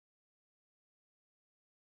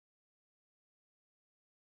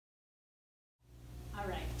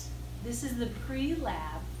This is the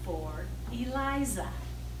pre-lab for ELISA.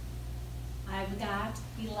 I've got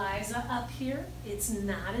ELISA up here. It's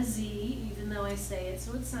not a Z, even though I say it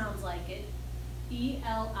so it sounds like it.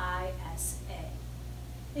 ELISA.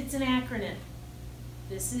 It's an acronym.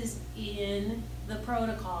 This is in the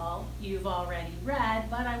protocol you've already read,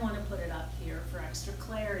 but I want to put it up here for extra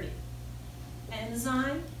clarity.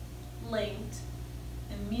 Enzyme linked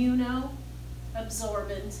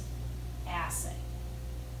immunoabsorbent assay.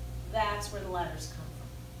 That's where the letters come from.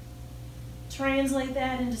 Translate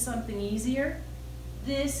that into something easier.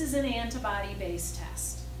 This is an antibody-based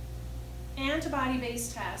test.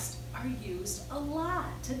 Antibody-based tests are used a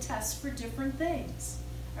lot to test for different things.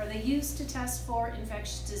 Are they used to test for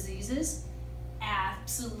infectious diseases?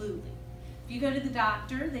 Absolutely. If you go to the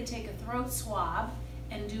doctor, they take a throat swab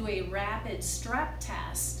and do a rapid strep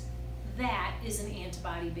test. That is an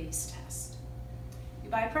antibody-based test. You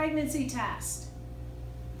buy a pregnancy test.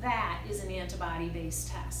 That is an antibody-based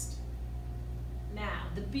test. Now,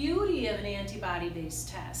 the beauty of an antibody-based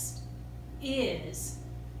test is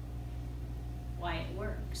why it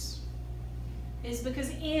works. Is because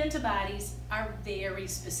antibodies are very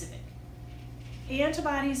specific.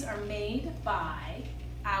 Antibodies are made by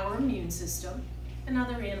our immune system, and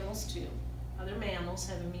other animals too. Other mammals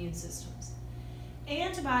have immune systems.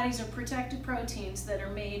 Antibodies are protective proteins that are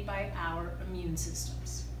made by our immune systems.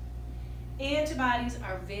 Antibodies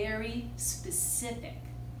are very specific.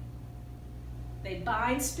 They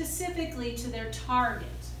bind specifically to their target,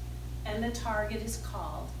 and the target is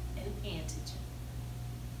called an antigen.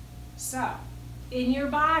 So, in your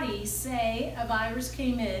body, say a virus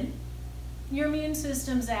came in, your immune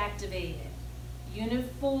system's activated.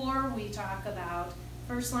 Unit 4, we talk about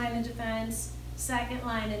first line of defense, second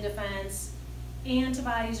line of defense.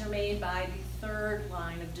 Antibodies are made by the third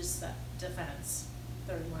line of defense.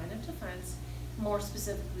 Third line of defense, more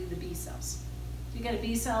specifically the B cells. So you get a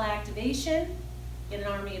B cell activation, get an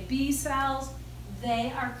army of B cells,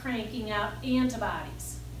 they are cranking out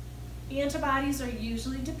antibodies. Antibodies are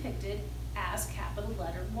usually depicted as capital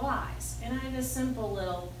letter Y's. And I have a simple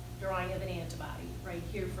little drawing of an antibody right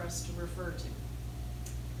here for us to refer to.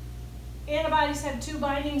 Antibodies have 2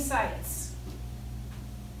 binding sites.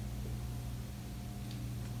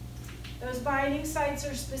 Those binding sites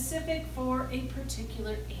are specific for a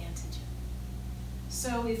particular antigen.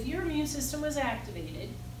 So if your immune system was activated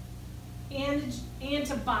and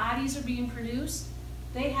antibodies are being produced,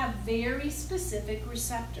 they have very specific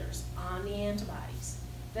receptors on the antibodies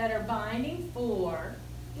that are binding for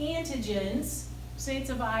antigens. Say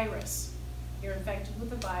it's a virus. You're infected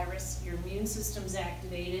with a virus, your immune system's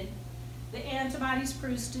activated. The antibodies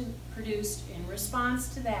produced in response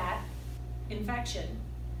to that infection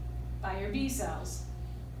by your B cells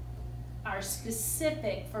are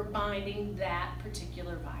specific for binding that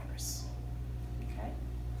particular virus. Okay?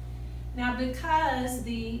 Now, because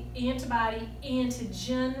the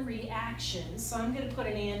antibody-antigen reaction, so I'm going to put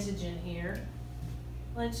an antigen here.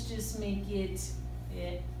 Let's just make it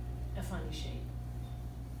a funny shape.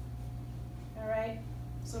 All right?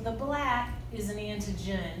 So the black is an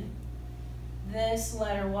antigen. This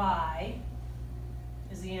letter Y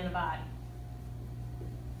is the antibody.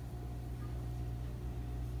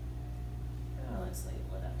 Oh, let's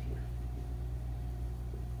label it up here.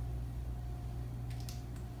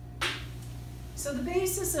 So the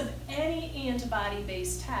basis of any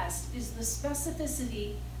antibody-based test is the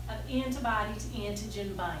specificity of antibody to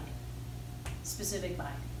antigen binding, specific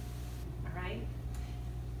binding, all right?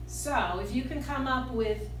 So if you can come up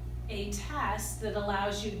with a test that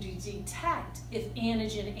allows you to detect if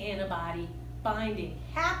antigen-antibody binding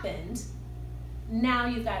happened, now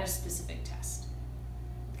you've got a specific test,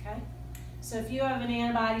 okay? So if you have an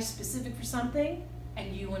antibody specific for something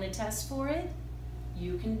and you want to test for it,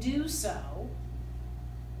 you can do so,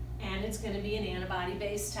 and it's going to be an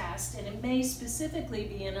antibody-based test, and it may specifically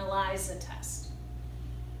be an ELISA test.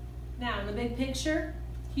 Now, in the big picture,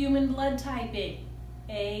 human blood typing,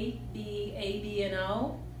 A, B, and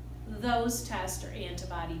O, those tests are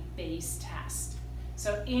antibody-based tests.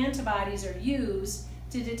 So antibodies are used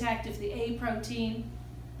to detect if the A protein,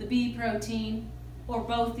 the B protein, or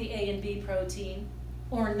both the A and B protein,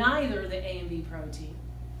 or neither the A and B protein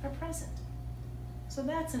are present. So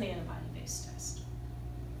that's an antibody-based test.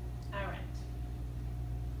 All right.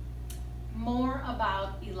 More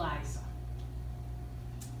about ELISA.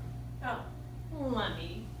 Oh, let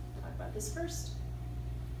me talk about this first.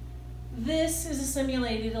 This is a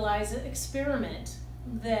simulated ELISA experiment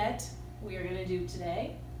that we are going to do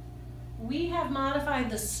today. We have modified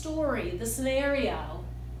the story, the scenario,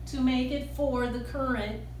 to make it for the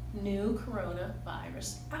current new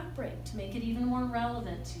coronavirus outbreak, to make it even more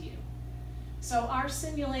relevant to you. So our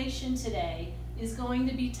simulation today is going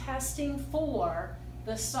to be testing for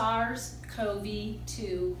the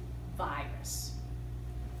SARS-CoV-2 virus.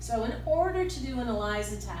 So in order to do an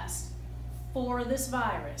ELISA test for this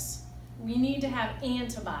virus, we need to have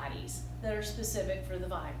antibodies that are specific for the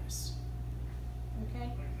virus.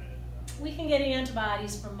 Okay? We can get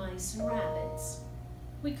antibodies from mice and rabbits.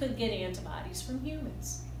 We could get antibodies from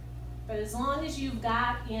humans. But as long as you've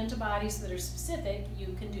got antibodies that are specific,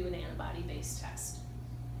 you can do an antibody-based test.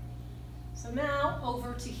 So now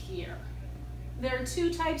over to here. There are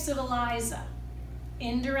two types of ELISA,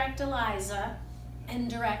 indirect ELISA and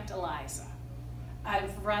direct ELISA.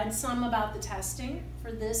 I've read some about the testing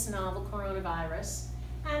for this novel coronavirus,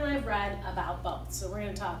 and I've read about both. So we're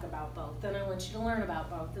going to talk about both, and I want you to learn about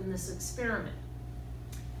both in this experiment.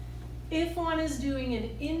 If one is doing an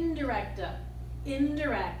indirect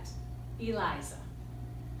ELISA,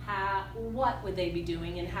 what would they be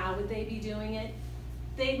doing and how would they be doing it?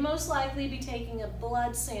 They'd most likely be taking a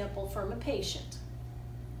blood sample from a patient,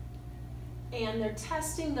 and they're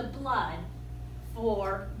testing the blood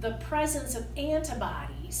for the presence of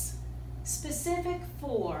antibodies specific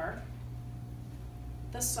for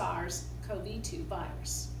the SARS-CoV-2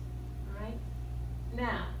 virus. All right?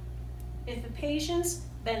 Now, if the patient's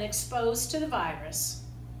been exposed to the virus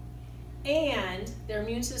and their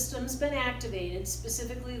immune system's been activated,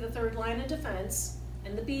 specifically the third line of defense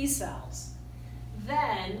and the B cells,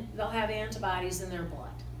 then they'll have antibodies in their blood.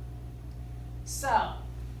 So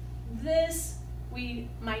this we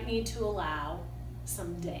might need to allow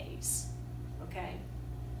some days, okay?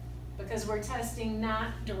 Because we're testing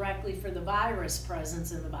not directly for the virus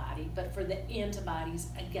presence in the body, but for the antibodies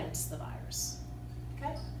against the virus,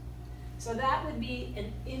 okay? So that would be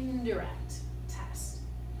an indirect test.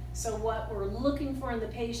 So what we're looking for in the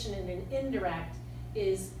patient in an indirect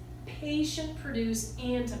is patient-produced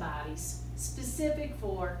antibodies specific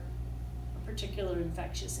for a particular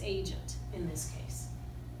infectious agent in this case.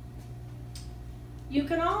 You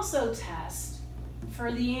can also test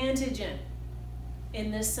for the antigen,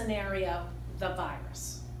 in this scenario, the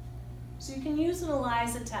virus. So you can use an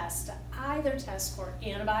ELISA test to either test for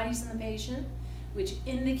antibodies in the patient, which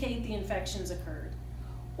indicate the infections occurred,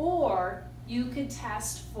 or you could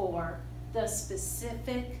test for the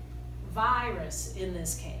specific virus in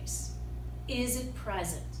this case. Is it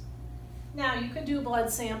present? Now, you could do a blood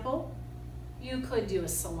sample, you could do a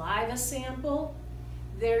saliva sample.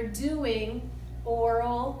 They're doing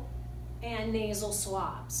oral and nasal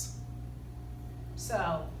swabs.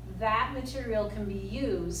 So that material can be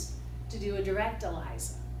used to do a direct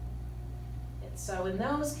ELISA. So in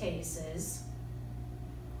those cases,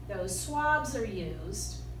 those swabs are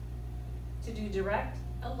used to do direct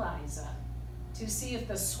ELISA to see if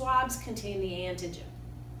the swabs contain the antigen.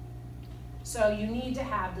 So you need to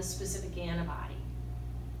have the specific antibody.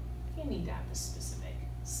 You need to have the specific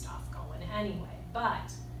stuff going anyway,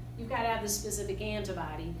 but you've got to have the specific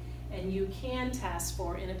antibody, and you can test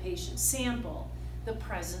for, in a patient sample, the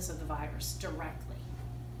presence of the virus directly.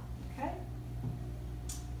 Okay?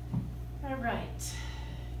 All right.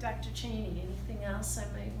 Dr. Cheney, anything else I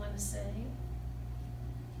might want to say?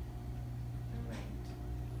 All right.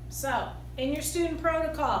 So, in your student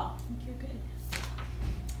protocol, I think you're good.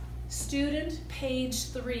 Student page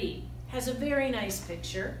 3 has a very nice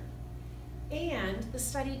picture, and the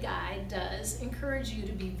study guide does encourage you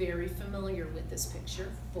to be very familiar with this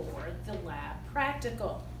picture for the lab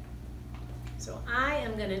practical. So I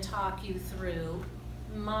am going to talk you through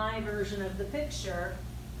my version of the picture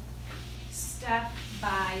step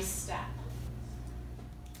by step.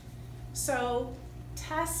 So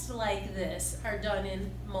tests like this are done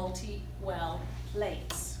in multi-well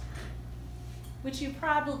plates, which you've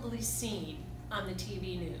probably seen on the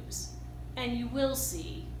TV news, and you will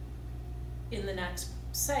see in the next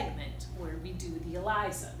segment where we do the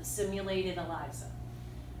ELISA, the simulated ELISA.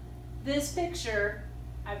 This picture,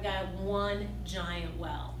 I've got one giant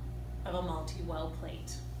well of a multi-well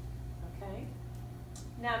plate, okay?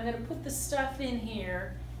 Now I'm going to put the stuff in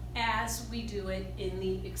here as we do it in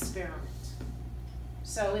the experiment.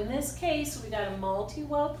 So in this case, we've got a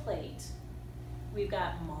multi-well plate. We've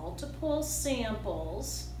got multiple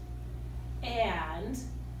samples, and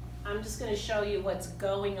I'm just going to show you what's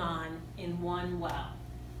going on in one well.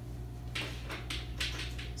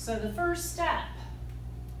 So the first step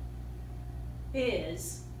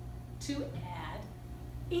is to add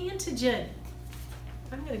antigen.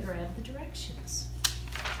 I'm going to grab the directions.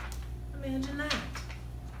 Imagine that.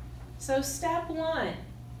 So step 1,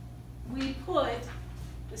 we put,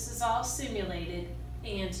 this is all simulated,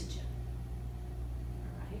 antigen.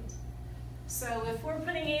 All right. So if we're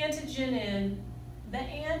putting antigen in, the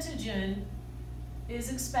antigen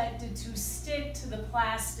is expected to stick to the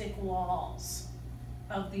plastic walls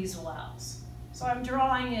of these wells. So I'm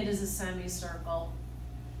drawing it as a semicircle.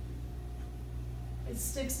 It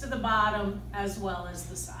sticks to the bottom as well as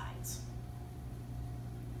the sides.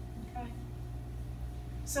 Okay.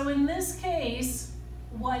 So in this case,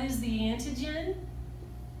 what is the antigen?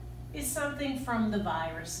 It's something from the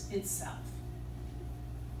virus itself.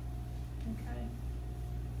 Okay.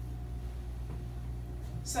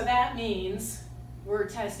 So that means we're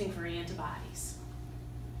testing for antibodies.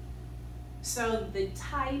 So the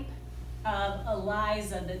type of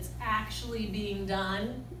ELISA that's actually being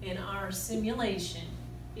done in our simulation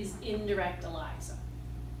is indirect ELISA.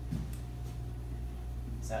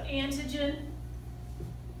 So antigen,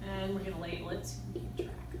 and we're going to label it so you can keep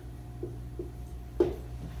track.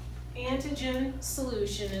 Antigen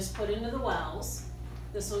solution is put into the wells.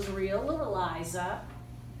 This was real ELISA.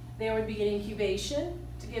 There would be an incubation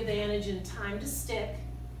to give the antigen time to stick.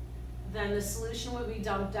 Then the solution would be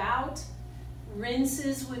dumped out.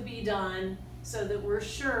 Rinses would be done so that we're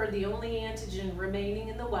sure the only antigen remaining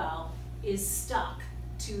in the well is stuck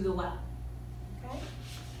to the well. Okay?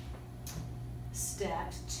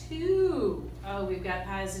 Step 2. Oh, we've got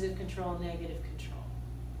positive control, negative control.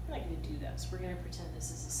 We're not going to do this. We're going to pretend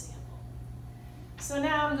this is a sample. So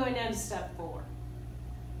now I'm going down to step 4.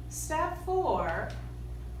 Step 4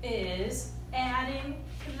 is adding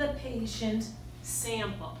the patient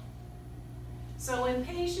sample. So when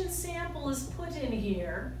patient sample is put in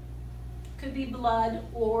here, could be blood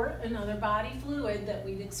or another body fluid that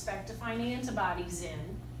we'd expect to find antibodies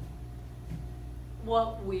in.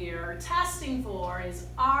 What we're testing for is,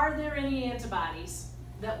 are there any antibodies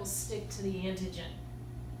that will stick to the antigen?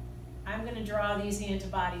 I'm going to draw these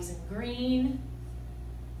antibodies in green.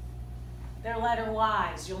 They're letter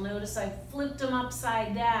Y's. You'll notice I flipped them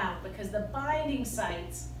upside down because the binding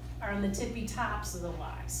sites are on the tippy tops of the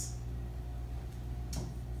Y's.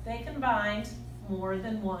 They can bind more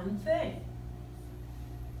than one thing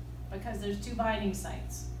because there's 2 binding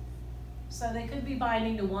sites. So they could be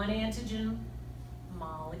binding to one antigen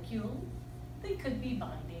molecule. They could be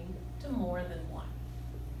binding to more than one.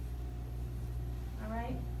 All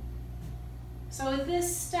right? So at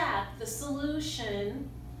this step, the solution,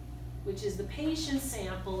 which is the patient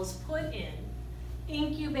sample, is put in,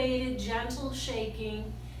 incubated, gentle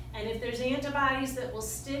shaking, and if there's antibodies that will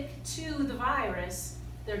stick to the virus,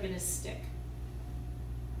 they're going to stick.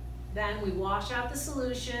 Then we wash out the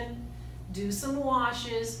solution, do some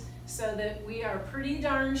washes so that we are pretty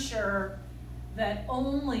darn sure that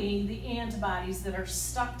only the antibodies that are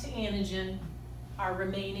stuck to antigen are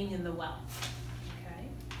remaining in the well. Okay?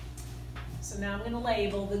 So now I'm going to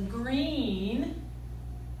label the green.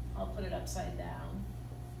 I'll put it upside down.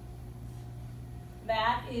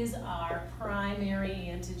 That is our primary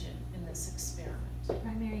antigen in this experiment.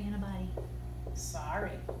 Primary antibody.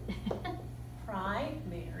 Sorry.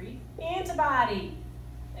 Primary antibody.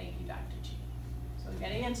 Thank you, Dr. G. So we've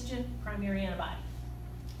got antigen, primary antibody.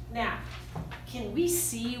 Now, can we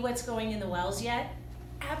see what's going in the wells yet?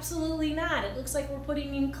 Absolutely not. It looks like we're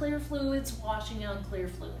putting in clear fluids, washing out clear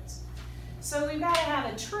fluids. So we've got to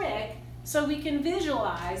have a trick so we can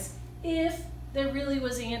visualize if there really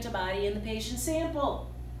was antibody in the patient sample.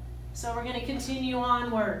 So we're going to continue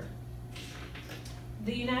onward.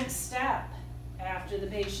 The next step after the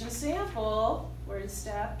patient sample, where's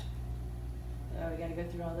step? Oh, we got to go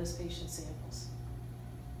through all those patient samples.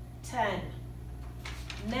 10.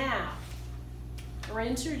 Now, we're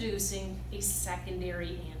introducing a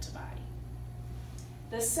secondary antibody.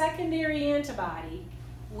 The secondary antibody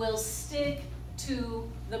will stick to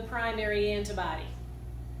the primary antibody.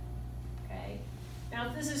 Okay? Now,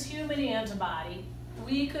 if this is human antibody,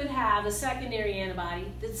 we could have a secondary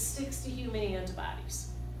antibody that sticks to human antibodies.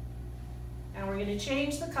 And we're going to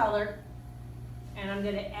change the color, and I'm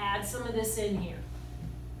going to add some of this in here.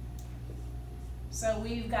 So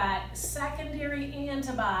we've got secondary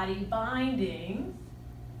antibody binding.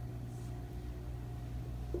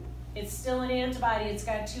 It's still an antibody. It's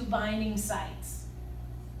got 2 binding sites.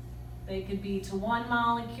 They could be to 1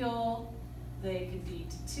 molecule. They could be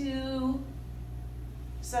to 2.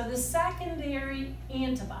 So the secondary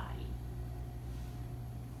antibody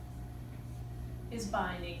is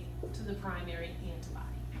binding to the primary antibody.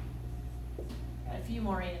 Got a few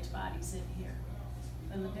more antibodies in here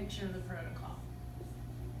than the picture of the protocol.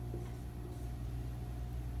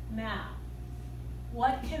 Now,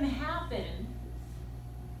 what can happen?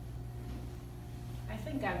 I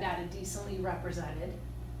think I've got it decently represented.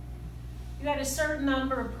 You got a certain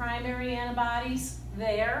number of primary antibodies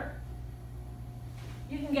there.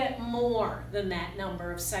 You can get more than that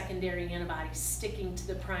number of secondary antibodies sticking to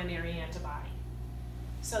the primary antibody.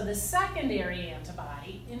 So the secondary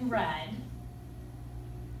antibody in red,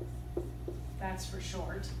 that's for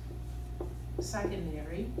short,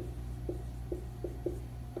 secondary,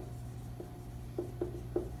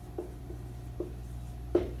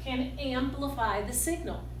 can amplify the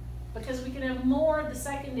signal because we can have more of the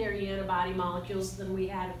secondary antibody molecules than we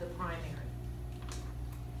had of the primary.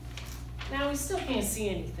 Now we still can't see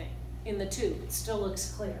anything in the tube. It still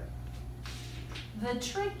looks clear. The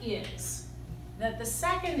trick is that the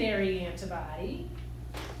secondary antibody,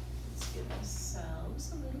 let's give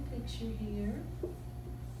ourselves a little picture here.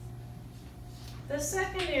 The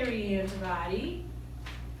secondary antibody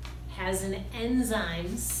has an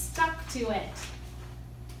enzyme stuck to it.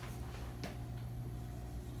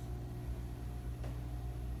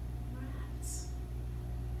 Rats.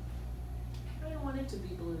 I don't want it to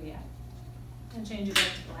be blue yet. And change it back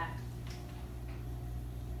to black.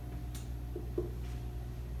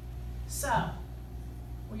 So,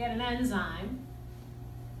 we get an enzyme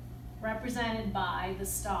represented by the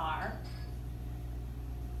star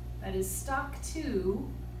that is stuck to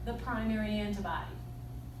the primary antibody.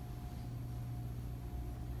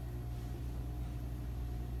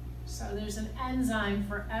 So there's an enzyme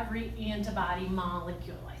for every antibody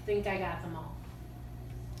molecule. I think I got them all.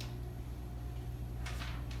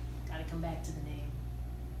 Gotta come back to the name.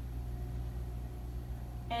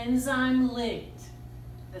 Enzyme linked.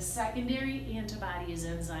 The secondary antibody is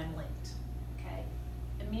enzyme linked, okay?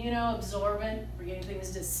 Immunoabsorbent, we're getting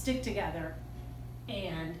things to stick together,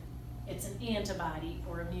 and it's an antibody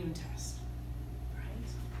or immune test,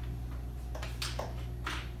 right?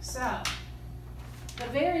 So, the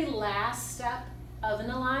very last step of an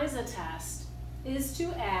ELISA test is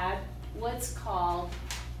to add what's called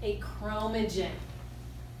a chromogen.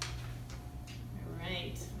 All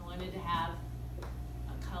right, I wanted to have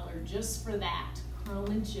a color just for that.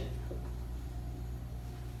 Chromogen.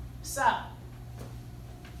 So,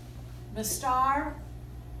 the star,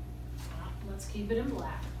 let's keep it in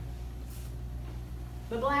black.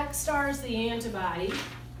 The black star is the antibody.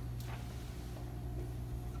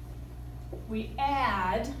 We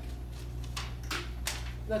add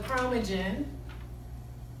the chromogen,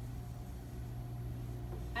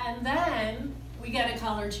 and then we get a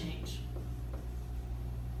color change.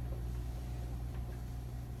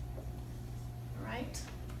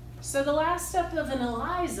 So the last step of an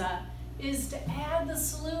ELISA is to add the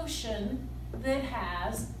solution that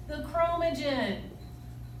has the chromogen.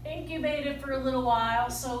 Incubate it for a little while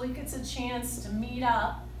so it gets a chance to meet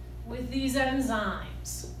up with these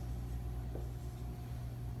enzymes.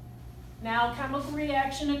 Now a chemical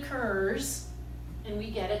reaction occurs and we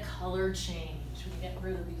get a color change. We get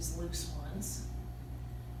rid of these loose ones.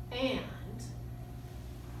 And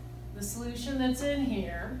the solution that's in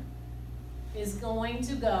here is going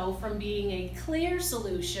to go from being a clear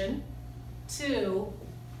solution to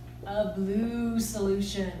a blue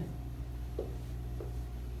solution. A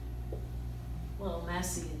little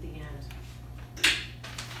messy at the end.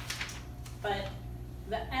 But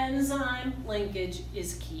the enzyme linkage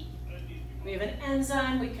is key. We have an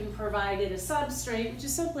enzyme, we can provide it a substrate, which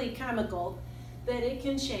is simply chemical, that it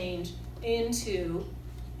can change into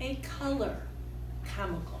a color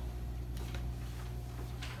chemical.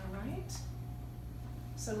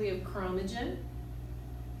 So we have chromogen.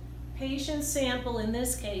 Patient sample in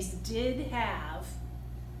this case did have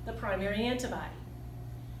the primary antibody.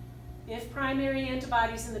 If primary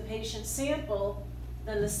antibody is in the patient sample,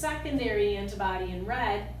 then the secondary antibody in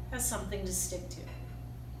red has something to stick to.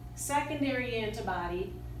 Secondary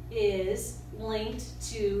antibody is linked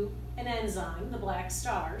to an enzyme, the black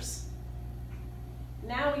stars.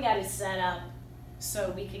 Now we got to set up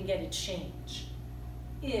so we can get a change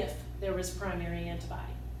if there was primary antibody.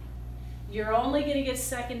 You're only going to get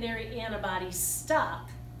secondary antibody stuck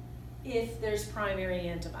if there's primary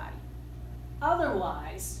antibody.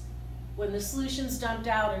 Otherwise, when the solution's dumped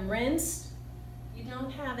out and rinsed, you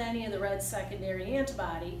don't have any of the red secondary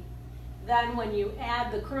antibody. Then when you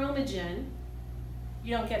add the chromogen,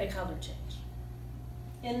 you don't get a color change.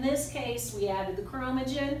 In this case, we added the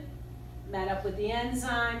chromogen, met up with the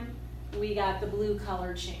enzyme, we got the blue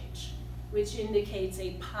color change, which indicates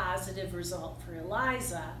a positive result for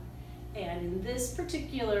ELISA. And in this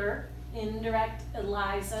particular indirect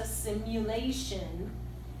ELISA simulation,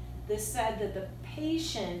 this said that the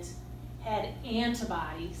patient had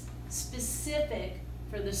antibodies specific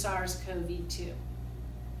for the SARS-CoV-2,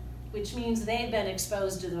 which means they've been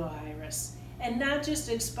exposed to the virus. And not just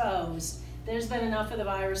exposed, there's been enough of the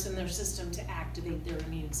virus in their system to activate their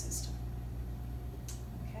immune system.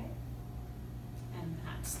 Okay? And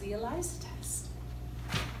that's the ELISA test.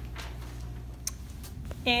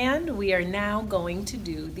 And we are now going to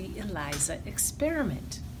do the ELISA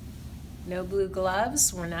experiment. No blue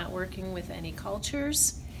gloves, we're not working with any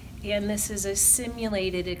cultures, and this is a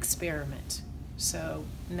simulated experiment, so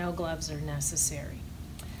no gloves are necessary.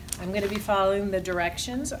 I'm going to be following the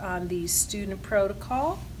directions on the student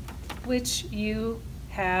protocol, which you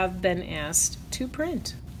have been asked to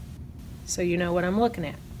print, so you know what I'm looking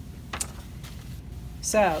at.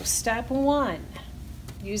 So, step 1.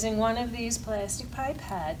 Using one of these plastic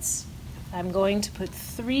pipettes, I'm going to put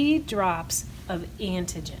 3 drops of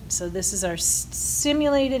antigen. So this is our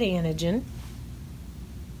simulated antigen.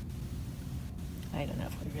 I don't know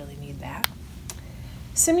if we really need that.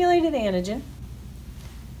 Simulated antigen,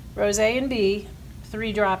 rows A and B,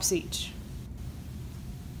 3 drops each.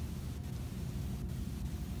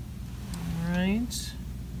 All right.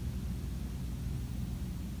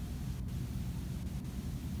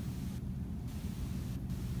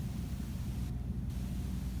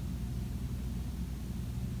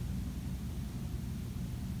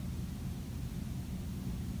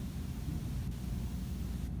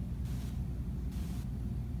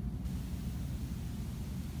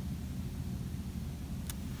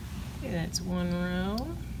 That's one row.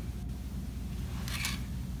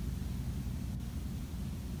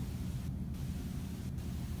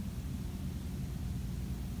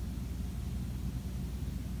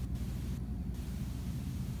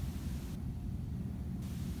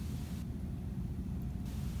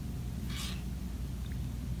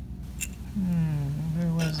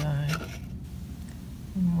 Where was I?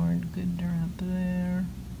 One more good drop there.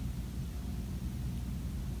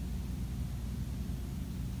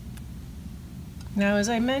 Now, as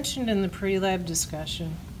I mentioned in the pre-lab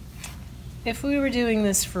discussion, if we were doing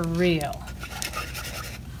this for real,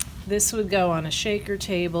 this would go on a shaker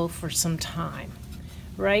table for some time.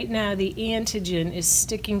 Right now, the antigen is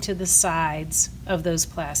sticking to the sides of those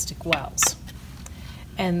plastic wells.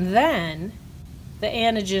 And then the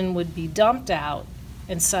antigen would be dumped out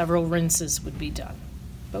and several rinses would be done.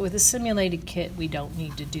 But with a simulated kit, we don't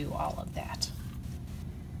need to do all of that.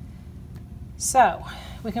 So,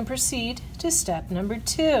 we can proceed to step number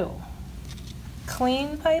 2.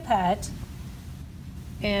 Clean pipette,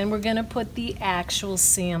 and we're going to put the actual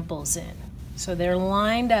samples in. So they're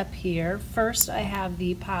lined up here. First, I have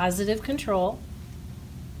the positive control.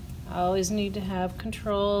 I always need to have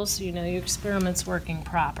controls so you know your experiment's working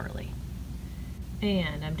properly.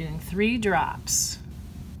 And I'm doing 3 drops.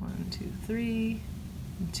 1, 2, 3,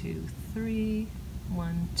 1, 2, 3,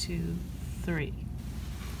 1, 2, 3.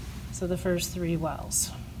 So the first 3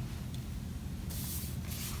 wells.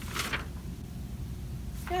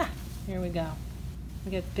 Yeah, here we go.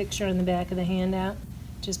 We got the picture on the back of the handout.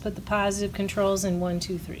 Just put the positive controls in 1,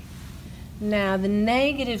 2, 3. Now the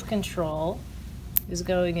negative control is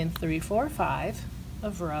going in 3, 4, 5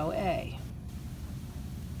 of row A.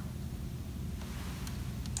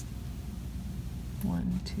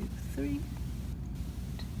 1, 2, 3.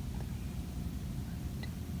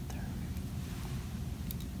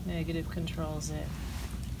 Negative controls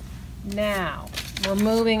in. Now, we're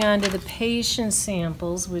moving on to the patient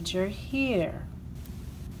samples, which are here.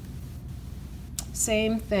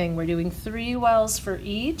 Same thing, we're doing 3 wells for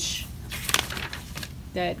each.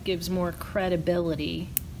 That gives more credibility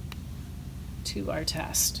to our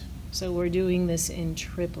test. So we're doing this in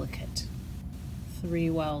triplicate. 3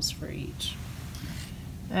 wells for each.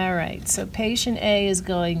 All right, so patient A is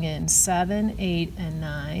going in 7, 8, and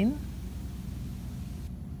 9.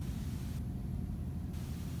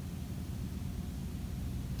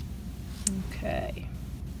 Okay,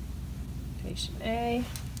 patient A,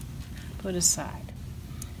 put aside.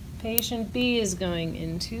 Patient B is going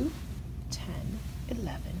into 10,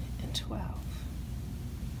 11, and 12.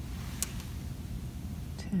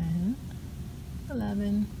 10,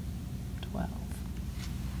 11, 12.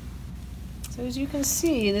 So as you can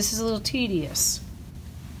see, this is a little tedious.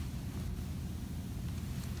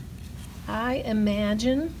 I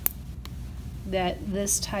imagine that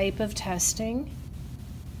this type of testing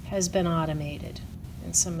has been automated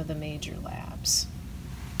in some of the major labs.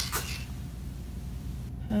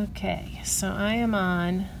 Okay, so I am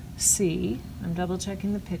on C. I'm double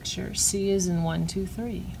checking the picture. C is in 1, 2,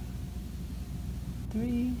 3.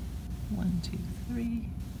 3, 1, 2, 3,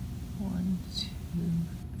 1, 2,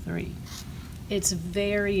 3. It's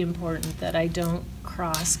very important that I don't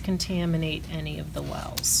cross-contaminate any of the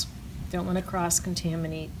wells. Don't want to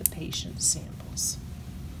cross-contaminate the patient samples.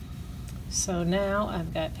 So now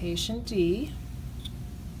I've got patient D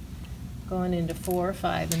going into 4,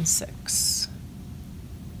 5, and 6.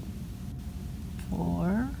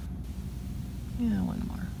 4, yeah, one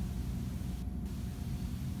more.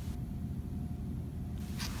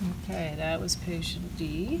 Okay, that was patient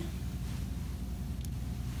D.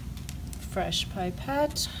 Fresh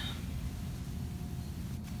pipette.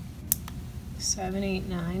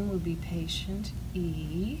 789 would be patient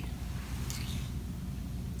E.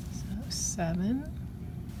 So 7,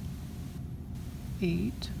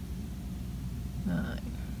 8, 9.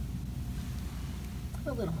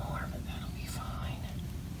 A little more, but that'll be fine.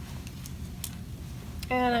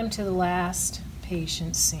 And I'm to the last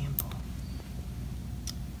patient sample.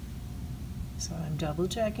 So I'm double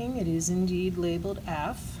checking. It is indeed labeled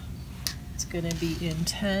F. It's going to be in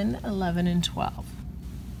 10, 11, and 12.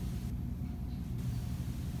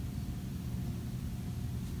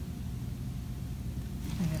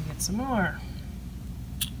 I gotta get some more.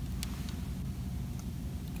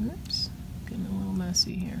 Oops, getting a little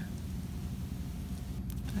messy here.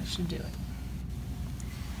 That should do it.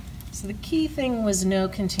 So the key thing was no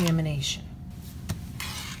contamination.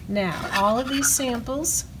 Now, all of these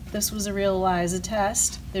samples, this was a real ELISA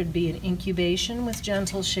test. There'd be an incubation with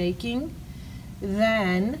gentle shaking.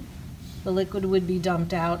 Then the liquid would be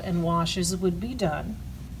dumped out and washes would be done,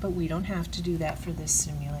 but we don't have to do that for this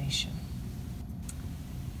simulation.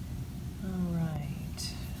 All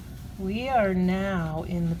right, we are now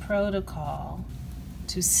in the protocol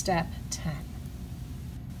to step 10.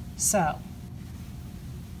 So,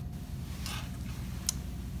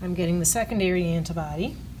 I'm getting the secondary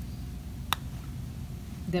antibody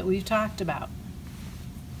that we've talked about.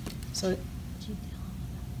 So,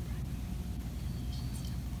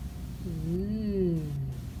 ooh,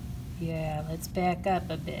 yeah, let's back up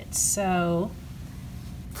a bit. So,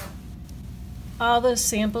 all those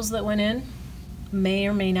samples that went in may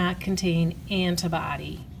or may not contain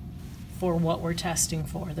antibody for what we're testing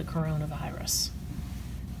for, the coronavirus.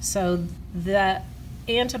 So the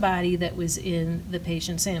antibody that was in the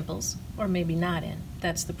patient samples, or maybe not in,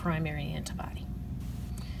 that's the primary antibody.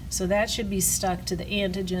 So that should be stuck to the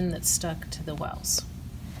antigen that's stuck to the wells.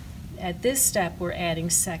 At this step, we're adding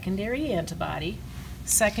secondary antibody.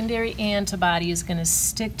 Secondary antibody is going to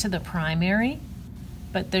stick to the primary,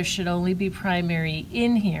 but there should only be primary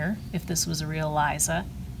in here, if this was a real ELISA,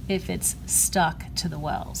 if it's stuck to the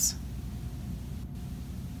wells.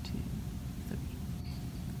 2, 3.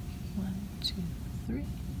 1, 2, 3.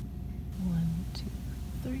 1, 2,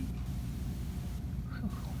 3. 1,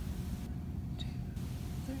 2,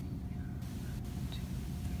 3. 1, 2, 3. 1, 2,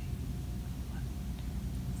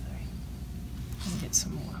 3. Let me get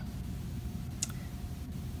some more.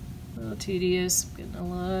 A little tedious, getting a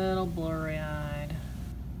little blurry-eyed.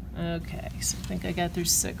 Okay, so I think I got through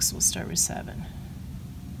 6. We'll start with 7.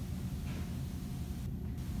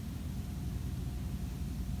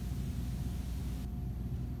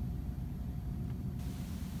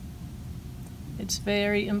 It's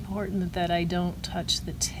very important that I don't touch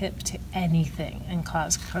the tip to anything and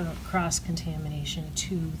cause cross-contamination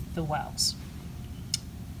to the wells.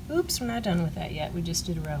 Oops, we're not done with that yet. We just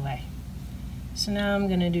did row A. So now I'm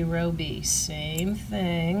going to do row B. Same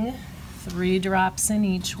thing. 3 drops in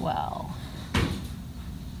each well.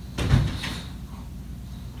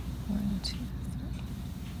 1, 2,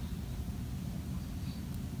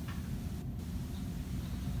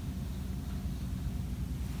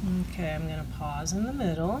 3. Okay, I'm going to pause in the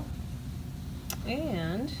middle.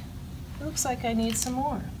 And it looks like I need some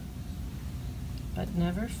more. But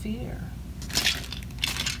never fear.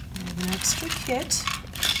 I have an extra kit.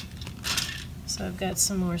 So I've got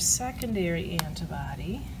some more secondary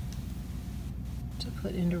antibody to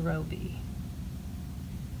put into row B.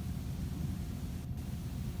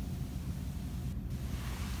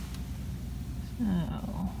 So,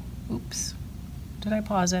 oops. Did I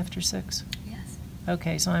pause after 6? Yes.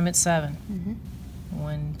 Okay, so I'm at 7. Mm-hmm.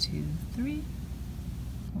 1, 2, 3.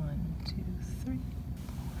 1, 2, 3. 1,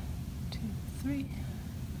 2, 3.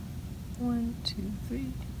 1, 2,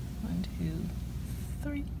 3. 1, 2,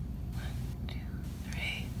 3. 1, 2, 3.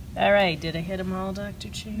 All right, did I hit them all, Dr.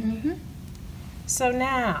 Cheney? Mm-hmm. So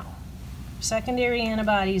now, secondary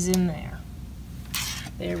antibodies in there.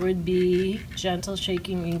 There would be gentle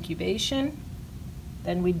shaking incubation.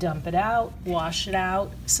 Then we dump it out, wash it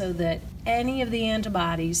out, so that any of the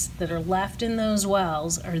antibodies that are left in those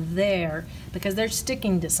wells are there because they're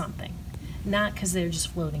sticking to something, not because they're just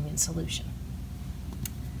floating in solution.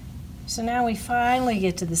 So now we finally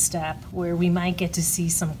get to the step where we might get to see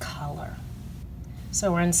some color.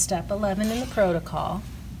 So we're on step 11 in the protocol.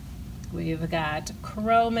 We've got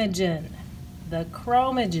chromogen. The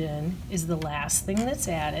chromogen is the last thing that's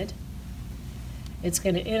added. It's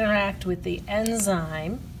going to interact with the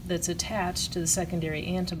enzyme that's attached to the secondary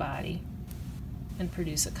antibody and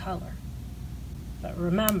produce a color. But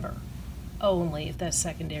remember, only if that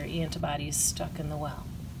secondary antibody is stuck in the well.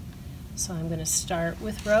 So I'm going to start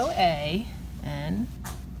with row A and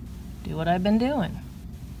do what I've been doing.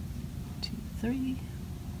 2, 3,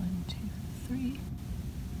 1, 2, 3, 1,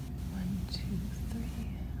 2, 3,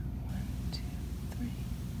 1, 2, 3,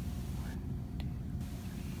 1, 2,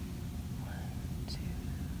 3, 1,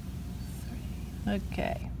 2, 3.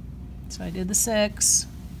 Okay, so I did the 6,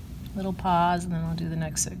 little pause, and then I'll do the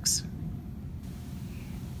next 6. 1,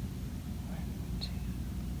 2, 3.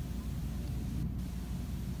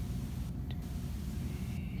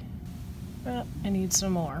 Oh, I need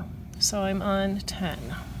some more. So I'm on 10.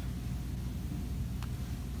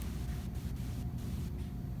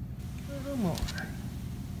 A little more.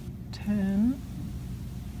 10,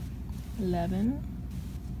 11,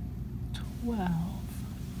 12.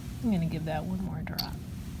 I'm going to give that one more drop.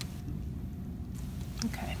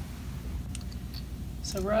 Okay.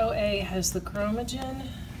 So row A has the chromogen.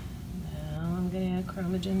 Now I'm going to add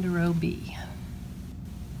chromogen to row B.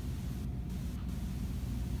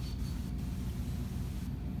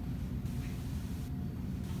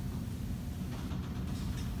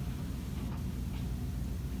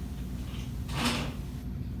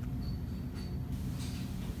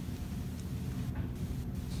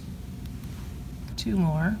 Two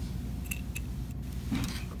more.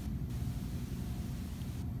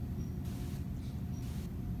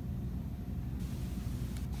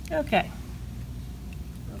 Okay.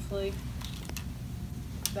 Hopefully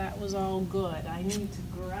that was all good. I need to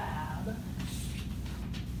grab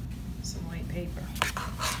some white paper.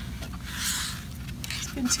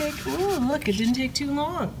 It's gonna take, ooh, look, it didn't take too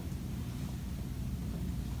long.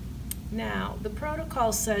 Now, the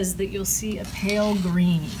protocol says that you'll see a pale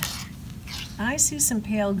green. I see some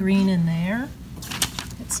pale green in there.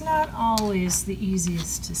 It's not always the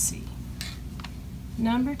easiest to see.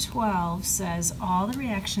 Number 12 says all the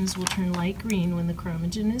reactions will turn light green when the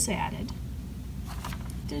chromogen is added.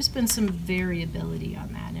 There's been some variability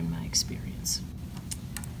on that in my experience.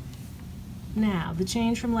 Now, the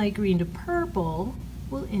change from light green to purple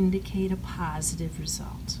will indicate a positive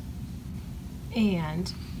result.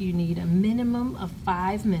 And you need a minimum of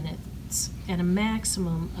 5 minutes and a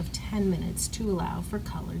maximum of 10 minutes to allow for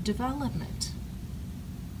color development.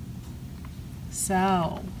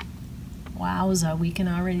 So, wowza, we can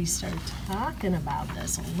already start talking about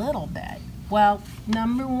this a little bit. Well,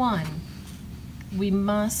 number 1, we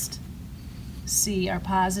must see our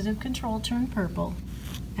positive control turn purple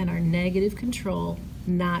and our negative control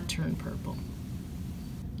not turn purple.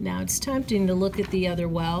 Now, it's tempting to look at the other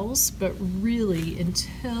wells, but really,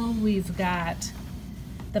 until we've got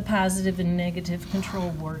the positive and negative control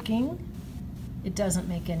working, it doesn't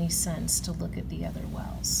make any sense to look at the other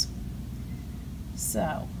wells.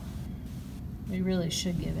 So, we really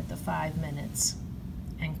should give it the 5 minutes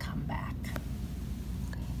and come back.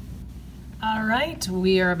 All right,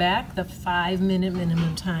 we are back. The 5-minute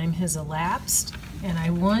minimum time has elapsed, and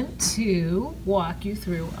I want to walk you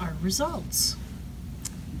through our results.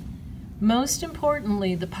 Most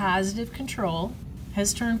importantly, the positive control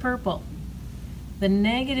has turned purple. The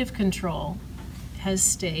negative control has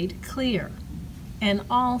stayed clear, and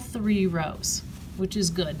all 3 rows, which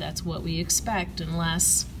is good. That's what we expect,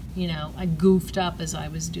 unless, you know, I goofed up as I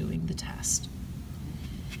was doing the test.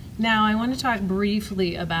 Now, I want to talk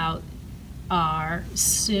briefly about our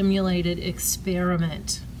simulated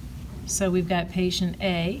experiment. So we've got patient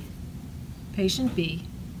A, patient B,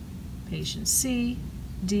 patient C,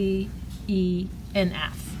 D, E, and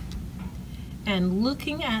F. And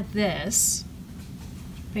looking at this,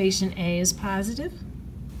 patient A is positive,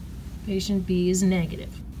 patient B is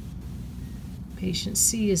negative, patient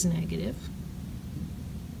C is negative,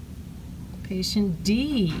 patient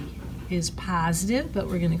D is positive, but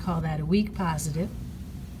we're going to call that a weak positive,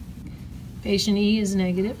 patient E is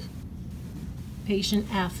negative, patient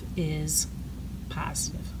F is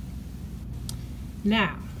positive.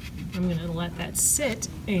 Now, I'm going to let that sit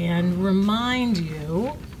and remind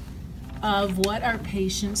you of what our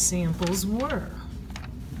patient samples were.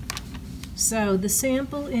 So the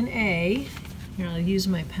sample in A, here I'll use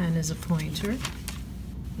my pen as a pointer.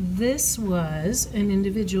 This was an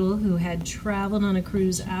individual who had traveled on a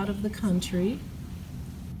cruise out of the country.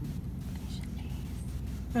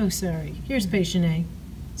 Oh, sorry. Here's patient A.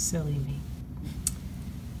 Silly me.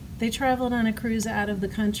 They traveled on a cruise out of the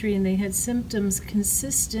country and they had symptoms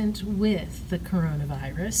consistent with the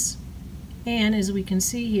coronavirus. And as we can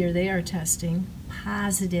see here, they are testing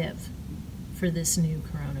positive for this new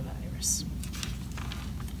coronavirus.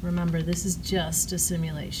 Remember, this is just a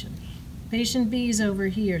simulation. Patient B is over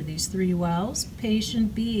here, these 3 wells.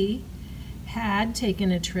 Patient B had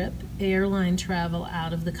taken a trip, airline travel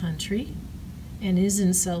out of the country, and is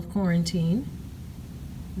in self-quarantine.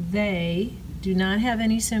 They do not have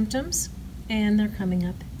any symptoms, and they're coming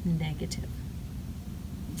up negative.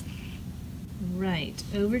 Right,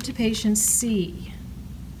 over to patient C.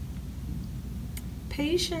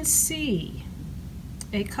 Patient C,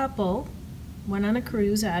 a couple went on a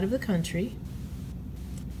cruise out of the country,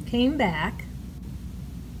 came back.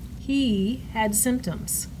 He had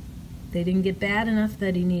symptoms. They didn't get bad enough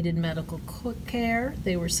that he needed medical care.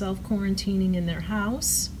 They were self-quarantining in their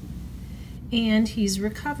house, and he's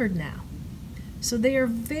recovered now. So they are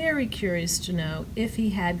very curious to know if he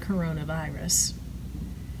had coronavirus.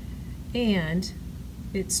 And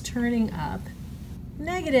it's turning up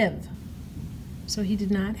negative. So he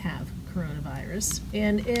did not have coronavirus.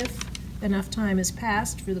 And if enough time has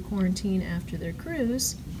passed for the quarantine after their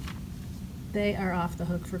cruise, they are off the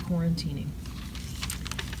hook for quarantining.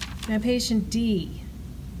 Now patient D.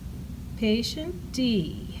 Patient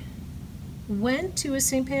D went to a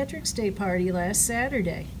St. Patrick's Day party last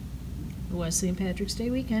Saturday. It was St. Patrick's Day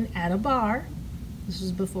weekend at a bar. This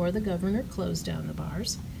was before the governor closed down the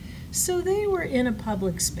bars. So they were in a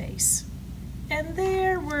public space. And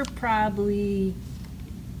there were probably,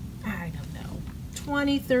 I don't know,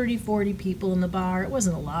 20, 30, 40 people in the bar. It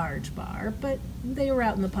wasn't a large bar, but they were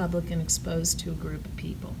out in the public and exposed to a group of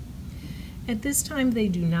people. At this time, they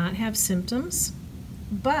do not have symptoms,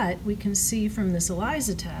 but we can see from this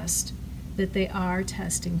ELISA test that they are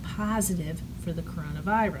testing positive for the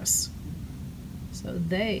coronavirus. So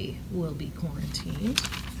they will be quarantined,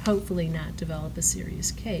 hopefully not develop a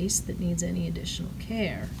serious case that needs any additional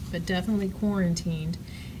care, but definitely quarantined,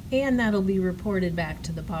 and that'll be reported back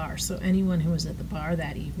to the bar. So anyone who was at the bar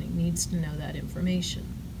that evening needs to know that information.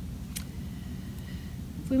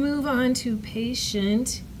 If we move on to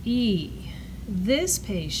patient E, this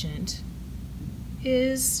patient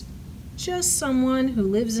is just someone who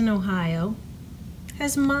lives in Ohio,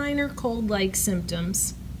 has minor cold-like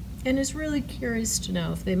symptoms, and is really curious to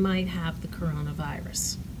know if they might have the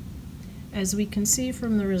coronavirus. As we can see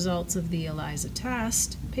from the results of the ELISA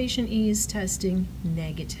test, patient E is testing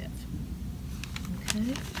negative.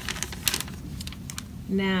 Okay.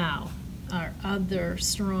 Now, our other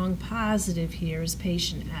strong positive here is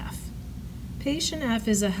patient F. Patient F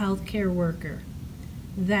is a healthcare worker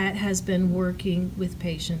that has been working with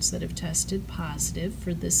patients that have tested positive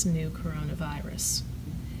for this new coronavirus.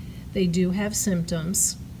 They do have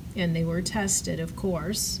symptoms, and they were tested, of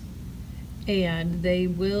course, and they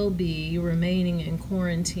will be remaining in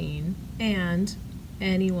quarantine, and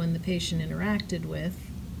anyone the patient interacted with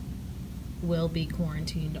will be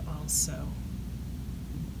quarantined also.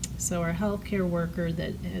 So our healthcare worker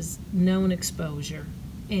that has known exposure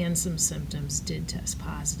and some symptoms did test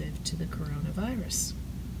positive to the coronavirus.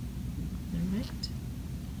 All right.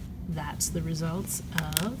 That's the results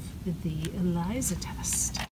of the ELISA test.